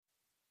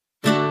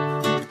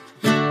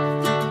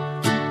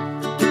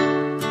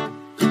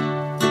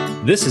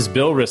This is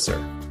Bill Risser.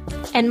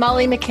 And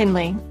Molly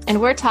McKinley, and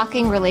we're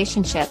talking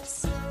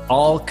relationships.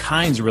 All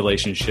kinds of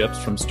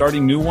relationships, from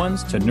starting new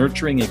ones to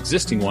nurturing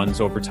existing ones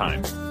over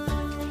time.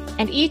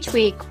 And each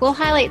week, we'll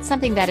highlight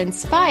something that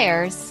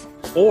inspires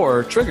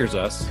or triggers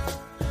us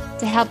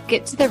to help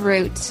get to the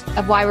root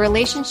of why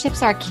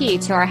relationships are key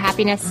to our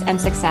happiness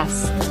and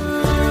success.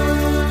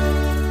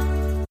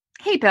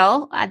 Hey,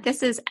 Bill,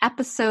 this is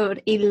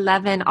episode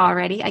 11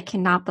 already. I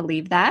cannot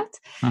believe that.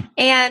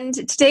 And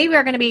today we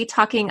are going to be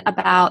talking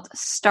about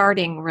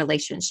starting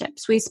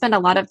relationships. We spend a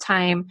lot of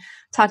time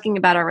talking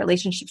about our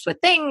relationships with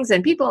things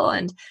and people,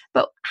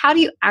 but how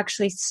do you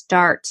actually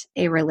start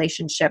a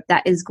relationship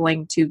that is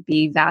going to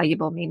be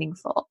valuable,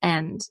 meaningful,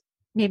 and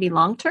maybe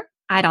long-term?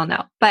 I don't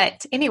know.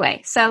 But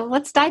anyway, so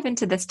let's dive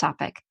into this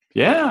topic.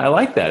 Yeah, I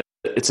like that.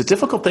 It's a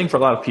difficult thing for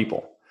a lot of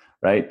people,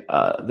 right?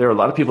 There are a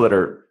lot of people that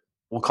are,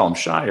 we'll call them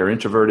shy or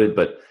introverted,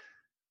 but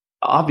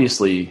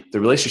obviously the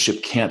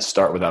relationship can't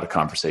start without a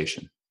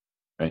conversation,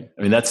 right?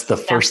 I mean, that's the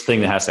first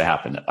thing that has to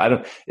happen.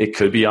 It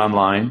could be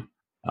online.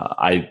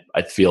 I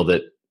feel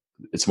that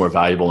it's more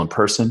valuable in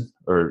person,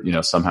 or,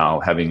 somehow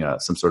having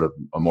some sort of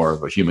more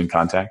of a human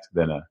contact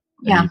than an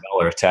email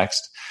or a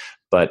text.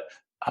 But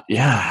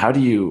how do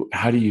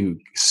you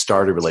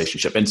start a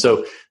relationship? And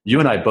so you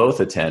and I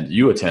both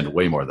you attend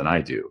way more than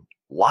I do,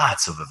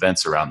 lots of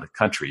events around the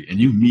country, and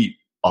you meet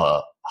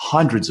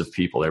hundreds of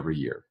people every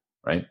year,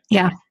 right?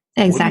 Yeah,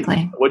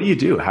 exactly. What do you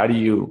do? How do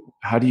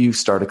you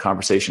start a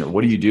conversation? Or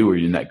what do you do when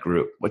you're in that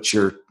group? What's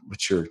your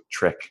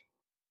trick?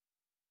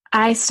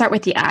 I start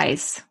with the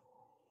eyes.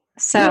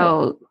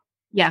 So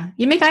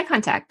you make eye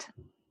contact.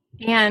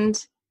 And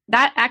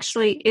that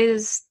actually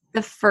is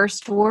the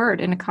first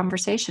word in a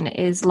conversation,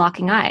 is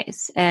locking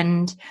eyes.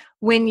 And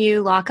when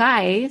you lock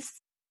eyes,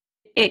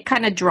 it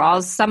kind of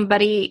draws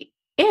somebody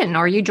in,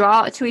 or you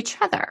draw to each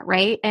other,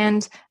 right?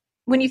 And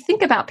when you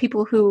think about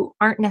people who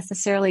aren't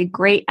necessarily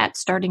great at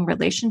starting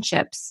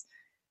relationships,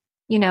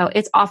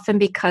 it's often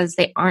because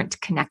they aren't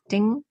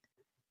connecting,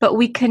 but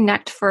we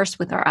connect first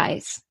with our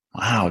eyes.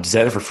 Wow. Does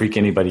that ever freak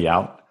anybody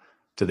out?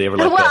 Do they ever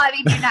you're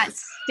not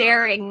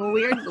staring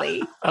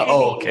weirdly.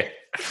 Oh, okay.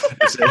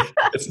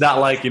 It's not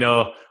like,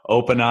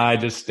 open eye,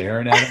 just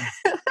staring at him.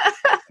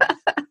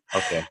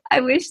 Okay. I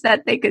wish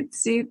that they could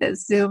see the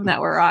Zoom that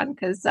we're on,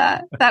 because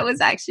that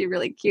was actually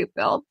really cute,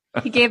 Bill.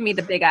 He gave me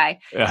the big eye.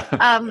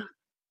 Yeah.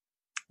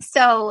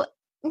 So,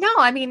 no,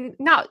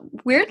 not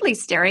weirdly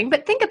staring,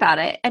 but think about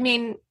it.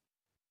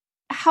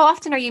 How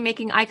often are you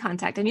making eye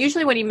contact? And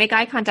usually when you make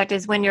eye contact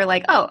is when you're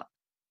like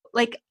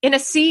in a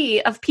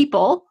sea of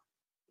people,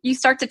 you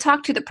start to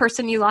talk to the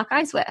person you lock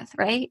eyes with,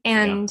 right?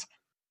 And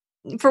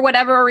for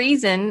whatever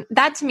reason,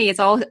 that to me is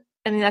all,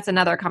 that's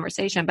another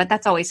conversation, but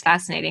that's always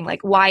fascinating.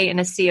 Like, why in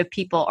a sea of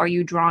people are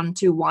you drawn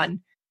to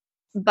one?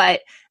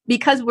 But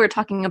because we're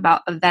talking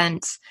about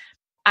events,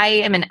 I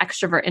am an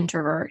extrovert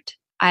introvert.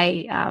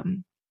 I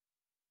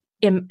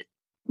am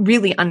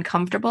really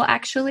uncomfortable,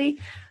 actually,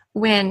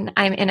 when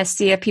I'm in a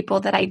sea of people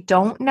that I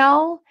don't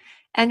know.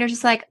 And you're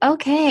just like,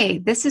 okay,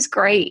 this is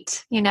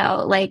great.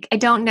 I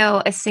don't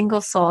know a single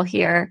soul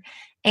here.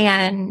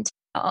 And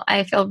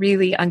I feel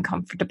really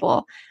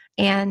uncomfortable.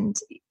 And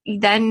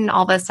then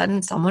all of a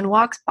sudden someone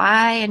walks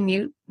by and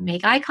you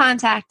make eye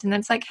contact, and then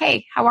it's like,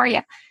 hey, how are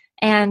you?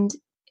 And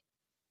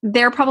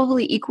they're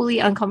probably equally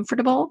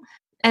uncomfortable.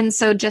 And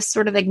so just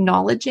sort of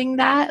acknowledging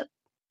that,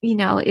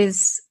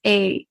 is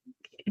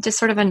just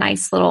sort of a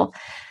nice little,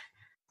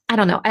 I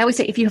don't know. I always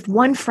say, if you have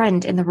one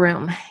friend in the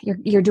room,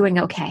 you're doing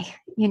okay.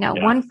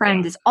 One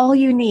friend is all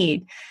you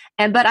need.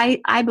 But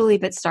I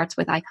believe it starts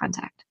with eye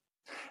contact.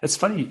 It's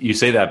funny you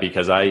say that,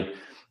 because I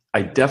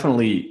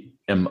definitely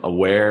am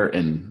aware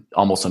and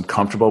almost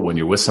uncomfortable when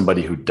you're with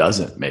somebody who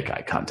doesn't make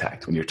eye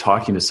contact, when you're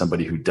talking to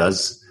somebody who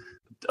does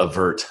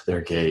avert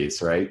their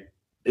gaze, right?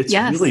 It's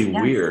really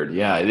weird.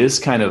 Yeah, it is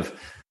kind of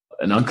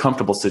an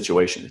uncomfortable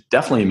situation. It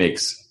definitely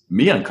makes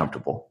me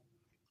uncomfortable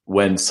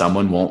when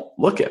someone won't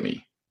look at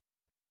me.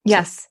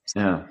 Yes.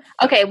 Yeah.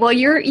 Okay. Well,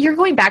 you're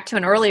going back to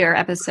an earlier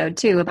episode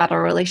too about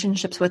our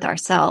relationships with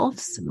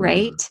ourselves,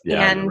 right?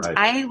 Yeah, and right.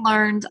 I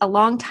learned a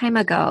long time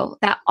ago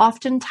that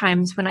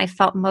oftentimes when I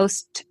felt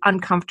most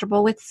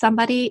uncomfortable with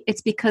somebody,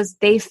 it's because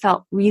they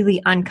felt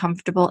really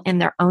uncomfortable in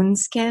their own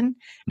skin,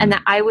 and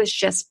that I was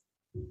just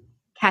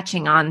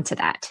catching on to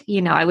that.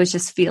 I was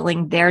just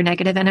feeling their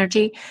negative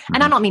energy.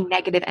 And I don't mean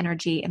negative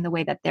energy in the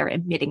way that they're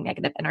emitting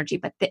negative energy,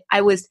 but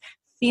I was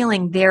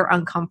feeling their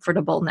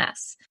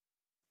uncomfortableness.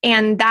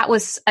 And that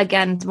was,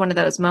 again, one of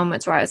those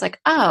moments where I was like,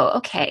 oh,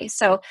 okay.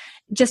 So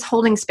just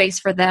holding space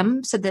for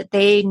them so that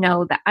they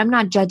know that I'm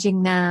not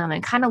judging them,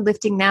 and kind of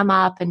lifting them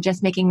up and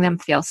just making them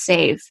feel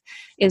safe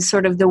is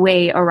sort of the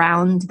way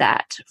around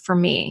that for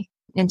me,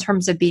 in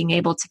terms of being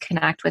able to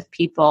connect with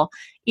people,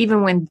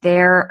 even when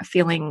they're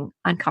feeling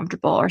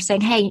uncomfortable, or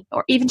saying, hey,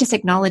 or even just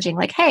acknowledging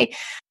like, hey,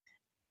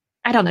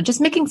 I don't know,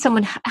 just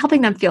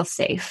helping them feel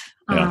safe.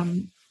 Yeah.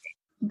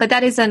 But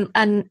that is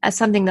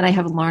something that I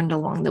have learned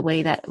along the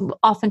way, that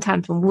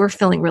oftentimes when we're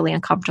feeling really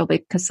uncomfortable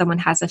because someone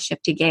has a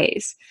shifty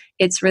gaze,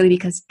 it's really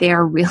because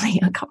they're really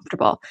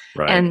uncomfortable.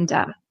 Right. And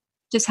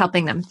just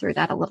helping them through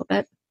that a little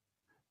bit.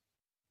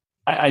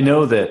 I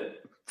know that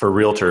for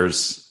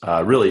realtors,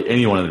 really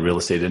anyone in the real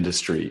estate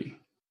industry,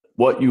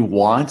 what you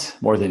want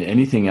more than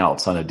anything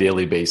else on a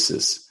daily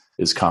basis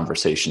is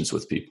conversations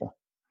with people,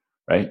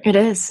 right? It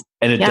is.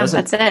 And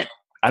that's it.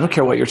 I don't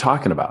care what you're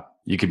talking about.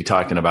 You could be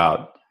talking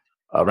about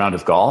a round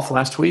of golf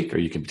last week, or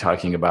you could be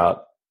talking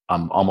about,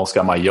 almost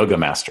got my yoga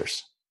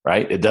masters,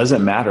 right? It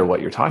doesn't matter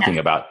what you're talking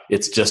about.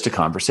 It's just a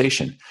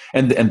conversation.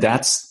 And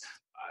that's,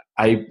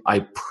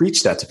 I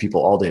preach that to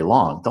people all day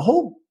long. The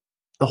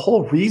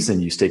whole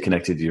reason you stay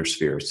connected to your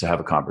sphere is to have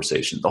a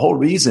conversation. The whole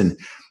reason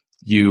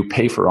you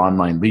pay for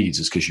online leads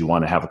is because you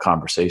want to have a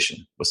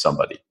conversation with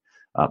somebody.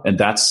 And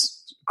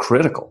that's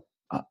critical.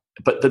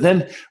 But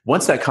then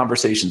once that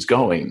conversation's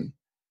going,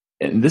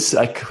 and this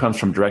comes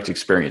from direct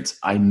experience,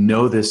 I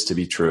know this to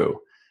be true,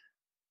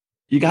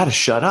 you got to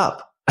shut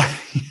up.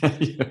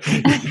 You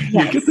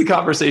get the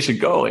conversation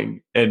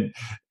going, and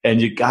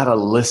you got to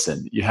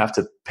listen. You have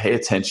to pay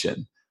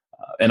attention.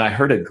 And I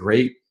heard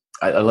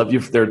I love you.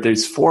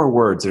 There's 4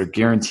 words that are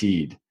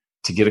guaranteed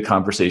to get a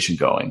conversation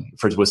going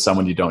with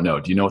someone you don't know.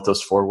 Do you know what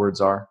those 4 words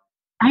are?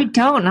 I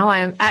don't know.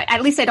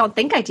 At least I don't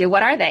think I do.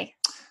 What are they?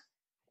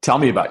 Tell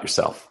me about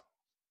yourself.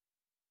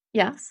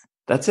 Yes.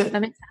 That's it.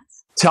 That makes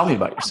sense. Tell me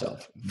about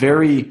yourself.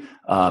 Very,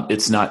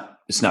 it's not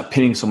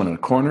pinning someone in a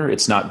corner.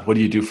 It's not, what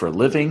do you do for a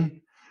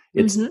living?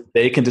 It's,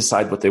 they can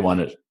decide what they want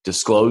to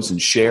disclose and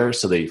share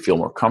so they feel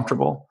more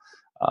comfortable.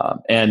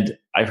 And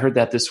I heard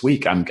that this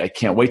week. I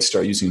can't wait to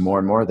start using more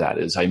and more of that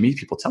as I meet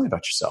people. Tell me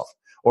about yourself.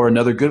 Or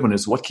another good one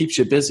is, what keeps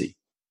you busy?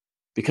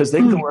 Because they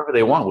can go wherever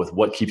they want with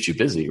what keeps you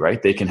busy,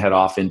 right? They can head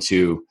off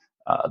into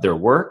their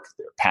work,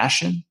 their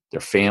passion,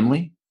 their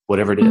family,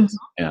 whatever it is.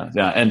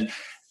 Yeah.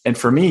 And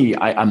for me,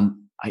 I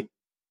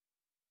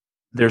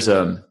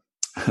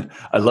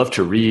love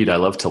to read. I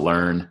love to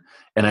learn.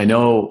 And I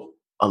know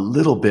a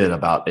little bit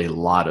about a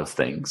lot of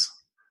things,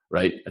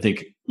 right? I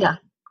think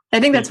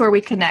that's where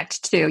we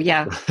connect too.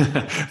 Yeah.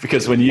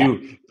 Because when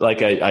you,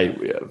 like I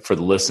for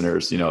the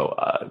listeners,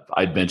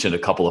 I'd mentioned a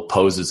couple of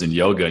poses in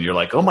yoga and you're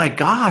like, oh my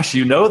gosh,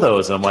 you know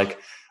those. And I'm like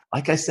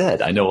I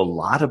said, I know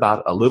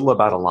a little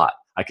about a lot.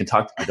 I can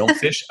talk, I don't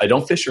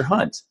fish or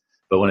hunt,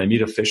 but when I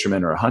meet a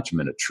fisherman or a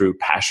hunterman, a true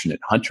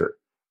passionate hunter,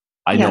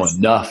 I know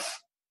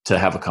enough to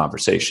have a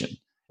conversation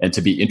and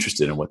to be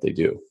interested in what they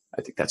do.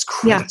 I think that's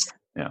critical.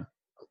 Yeah.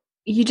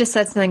 You just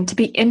said something, to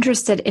be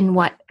interested in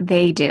what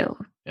they do.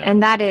 Yeah.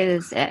 And that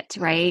is it,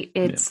 right?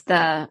 It's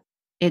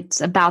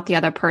about the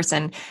other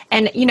person.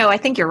 And, I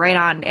think you're right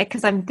on,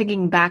 because I'm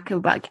thinking back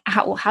about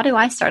how do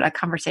I start a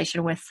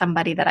conversation with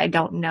somebody that I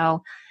don't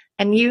know?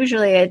 And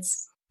usually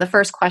it's, the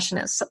first question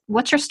is,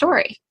 what's your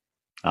story?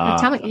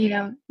 Tell me,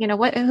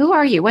 who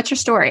are you? What's your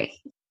story?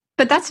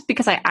 But that's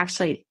because I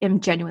actually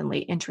am genuinely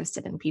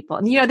interested in people.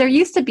 And, there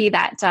used to be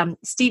that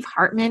Steve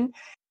Hartman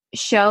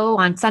show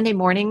on Sunday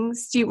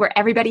mornings where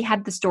everybody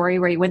had the story,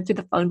 where he went through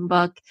the phone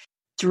book,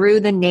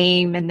 drew the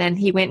name, and then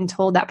he went and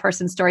told that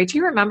person's story. Do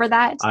you remember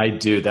that? I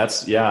do.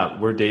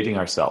 We're dating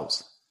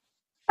ourselves,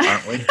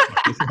 aren't we?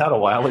 Isn't that a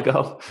while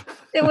ago?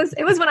 It was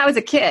when I was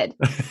a kid,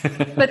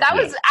 but that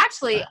was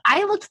actually,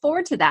 I looked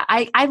forward to that.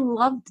 I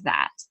loved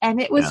that.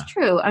 And it was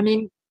true. I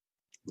mean,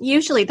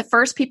 usually the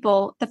first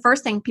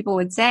thing people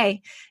would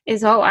say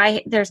is,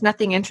 there's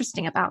nothing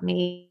interesting about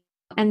me.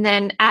 And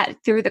then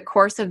through the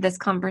course of this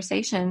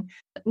conversation,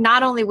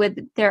 not only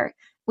would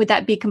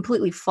that be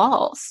completely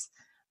false,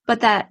 but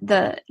that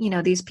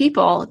these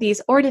people,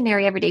 these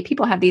ordinary everyday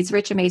people, have these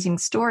rich, amazing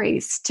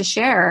stories to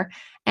share.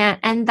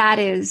 And that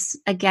is,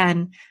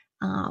 again,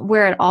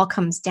 where it all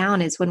comes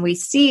down, is when we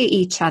see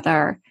each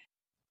other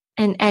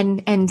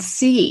and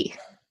see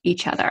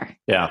each other.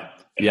 Yeah.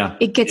 Yeah.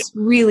 It gets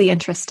really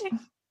interesting.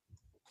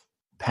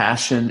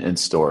 Passion and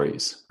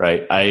stories,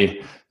 right?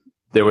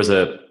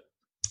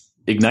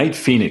 Ignite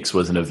Phoenix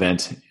was an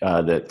event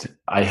that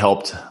I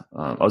helped.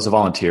 I was a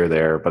volunteer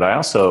there, but I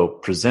also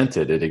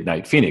presented at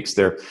Ignite Phoenix.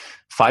 They're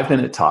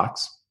 5-minute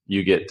talks.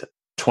 You get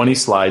 20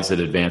 slides that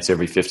advance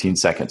every 15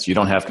 seconds. You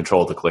don't have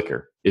control of the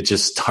clicker. It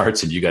just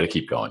starts and you got to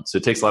keep going. So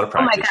it takes a lot of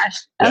practice. Oh my gosh.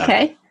 Yeah.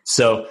 Okay.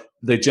 So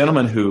the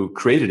gentleman who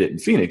created it in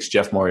Phoenix,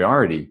 Jeff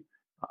Moriarty,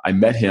 I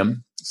met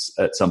him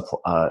at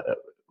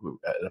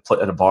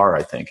at a bar,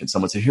 I think. And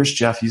someone said, here's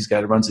Jeff. He's the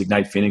guy who runs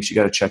Ignite Phoenix. You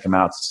got to check him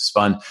out. It's just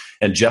fun.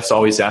 And Jeff's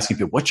always asking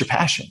people, what's your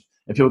passion?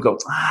 And people go,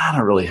 I'm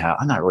not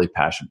really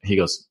passionate. He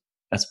goes,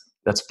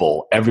 that's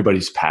bull.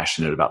 Everybody's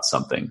passionate about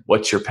something.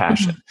 What's your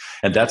passion?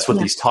 Mm-hmm. And that's what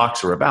these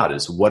talks are about,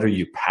 is what are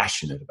you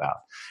passionate about?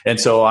 And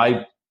so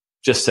I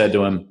just said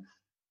to him,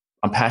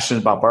 I'm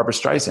passionate about Barbra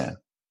Streisand.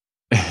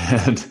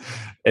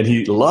 And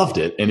he loved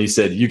it. And he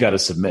said, you got to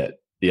submit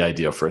the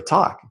idea for a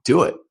talk.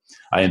 Do it.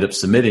 I end up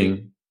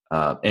submitting,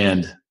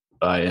 and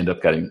I end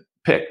up getting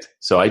picked.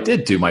 So I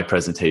did do my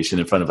presentation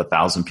in front of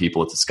 1,000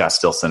 people at the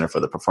Scottsdale Center for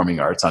the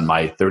Performing Arts on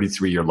my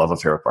 33-year love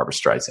affair with Barbra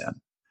Streisand.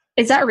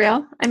 Is that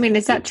real? I mean,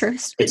 is that true?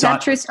 Is that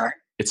true story?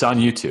 It's on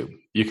YouTube.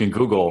 You can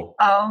Google.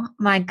 Oh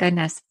my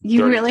goodness.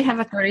 You really have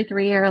a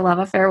 33-year love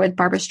affair with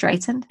Barbra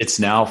Streisand? It's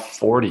now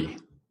 40.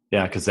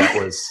 Yeah, because that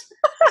was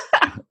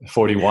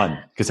 41,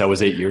 because that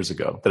was 8 years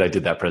ago that I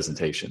did that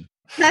presentation.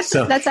 That's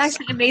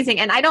actually amazing.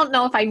 And I don't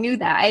know if I knew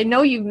that. I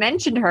know you've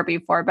mentioned her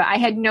before, but I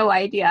had no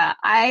idea.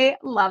 I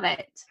love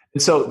it.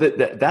 And so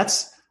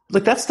that's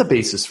the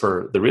basis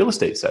for the real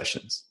estate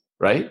sessions,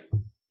 right?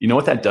 You know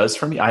what that does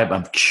for me?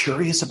 I'm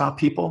curious about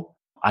people.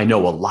 I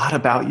know a lot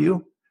about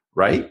you,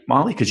 right,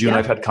 Molly? Because you and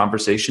I've had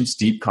conversations,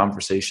 deep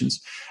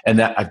conversations, and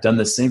that I've done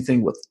the same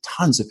thing with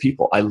tons of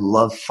people. I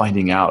love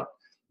finding out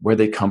where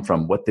they come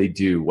from, what they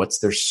do, what's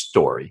their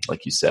story,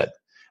 like you said.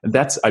 And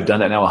I've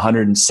done that now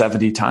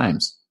 170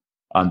 times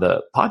on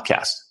the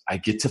podcast. I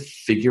get to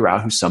figure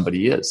out who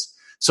somebody is.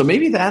 So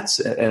maybe that's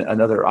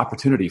another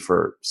opportunity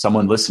for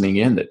someone listening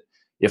in, that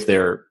if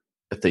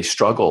they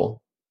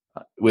struggle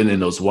within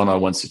those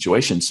one-on-one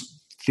situations,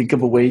 think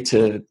of a way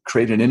to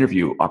create an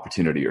interview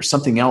opportunity or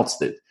something else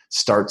that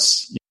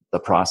starts the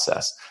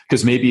process.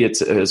 Because maybe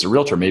it's, as a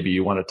realtor, maybe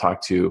you want to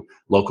talk to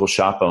local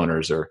shop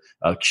owners or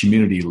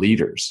community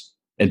leaders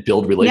and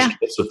build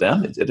relationships with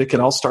them. It can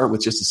all start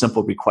with just a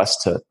simple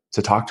request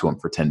to talk to them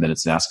for 10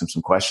 minutes and ask them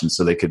some questions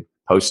so they could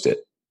post it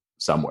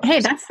somewhere. Hey,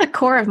 that's the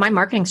core of my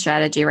marketing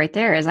strategy right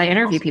there, is I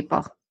interview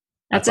people.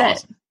 That's it.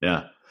 Awesome.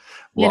 Yeah.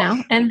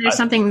 Well, and there's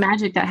something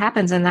magic that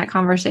happens in that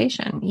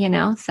conversation,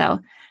 so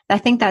I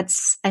think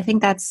that's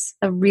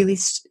a really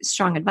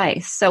strong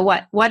advice. So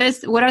what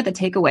are the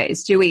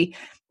takeaways? Do we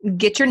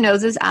get your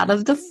noses out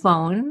of the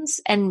phones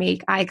and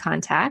make eye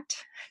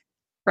contact?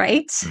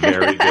 Right?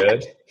 Very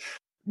good.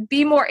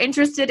 Be more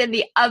interested in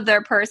the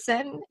other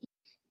person.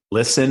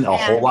 Listen a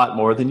whole lot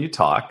more than you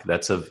talk.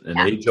 That's an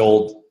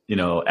age-old,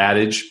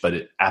 adage, but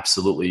it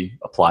absolutely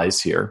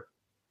applies here.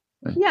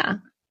 Yeah.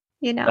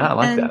 I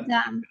like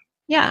that.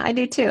 Yeah, I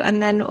do too.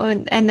 And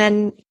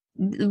then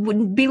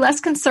be less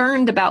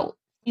concerned about,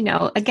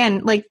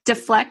 again, like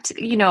deflect,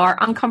 our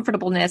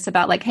uncomfortableness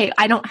about like, hey,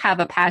 I don't have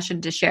a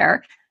passion to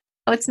share.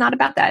 No, it's not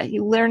about that.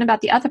 You learn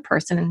about the other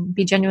person and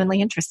be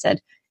genuinely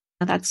interested.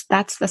 That's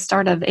the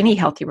start of any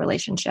healthy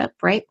relationship,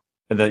 right?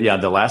 And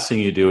the last thing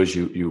you do is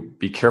you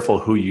be careful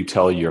who you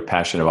tell you're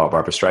passionate about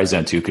Barbra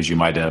Streisand to, because you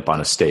might end up on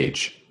a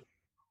stage.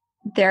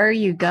 There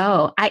you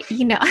go.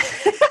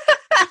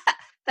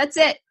 That's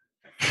it.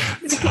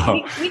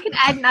 So, we can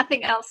add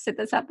nothing else to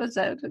this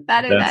episode.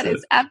 That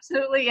is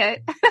absolutely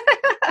it.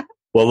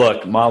 Well,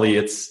 look, Molly,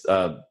 it's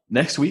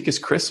next week is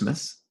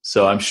Christmas,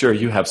 so I'm sure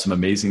you have some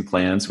amazing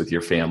plans with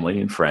your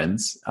family and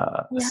friends.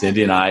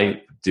 Cindy and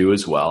I do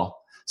as well.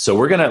 So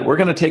we're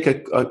gonna take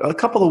a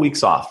couple of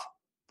weeks off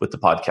with the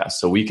podcast,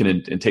 so we can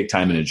and take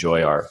time and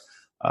enjoy our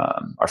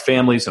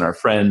families and our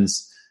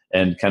friends,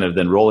 and kind of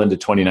then roll into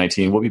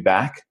 2019. We'll be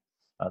back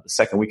the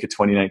second week of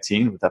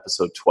 2019 with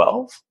episode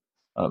 12,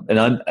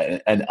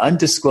 an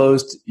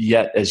undisclosed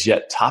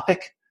yet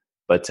topic,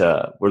 but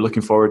we're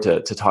looking forward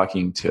to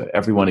talking to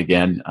everyone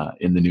again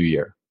in the new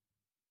year.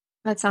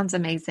 That sounds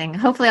amazing.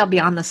 Hopefully I'll be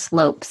on the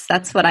slopes.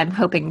 That's what I'm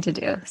hoping to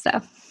do.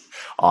 So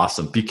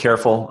awesome. Be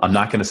careful. I'm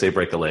not going to say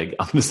break a leg.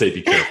 I'm going to say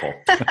be careful.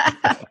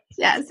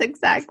 Yes,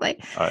 exactly.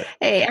 All right.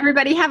 Hey,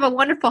 everybody, have a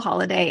wonderful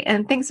holiday.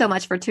 And thanks so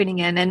much for tuning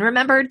in. And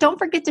remember, don't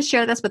forget to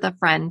share this with a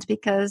friend,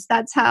 because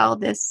that's how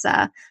this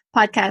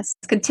podcast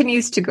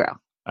continues to grow. All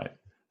right.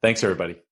 Thanks, everybody.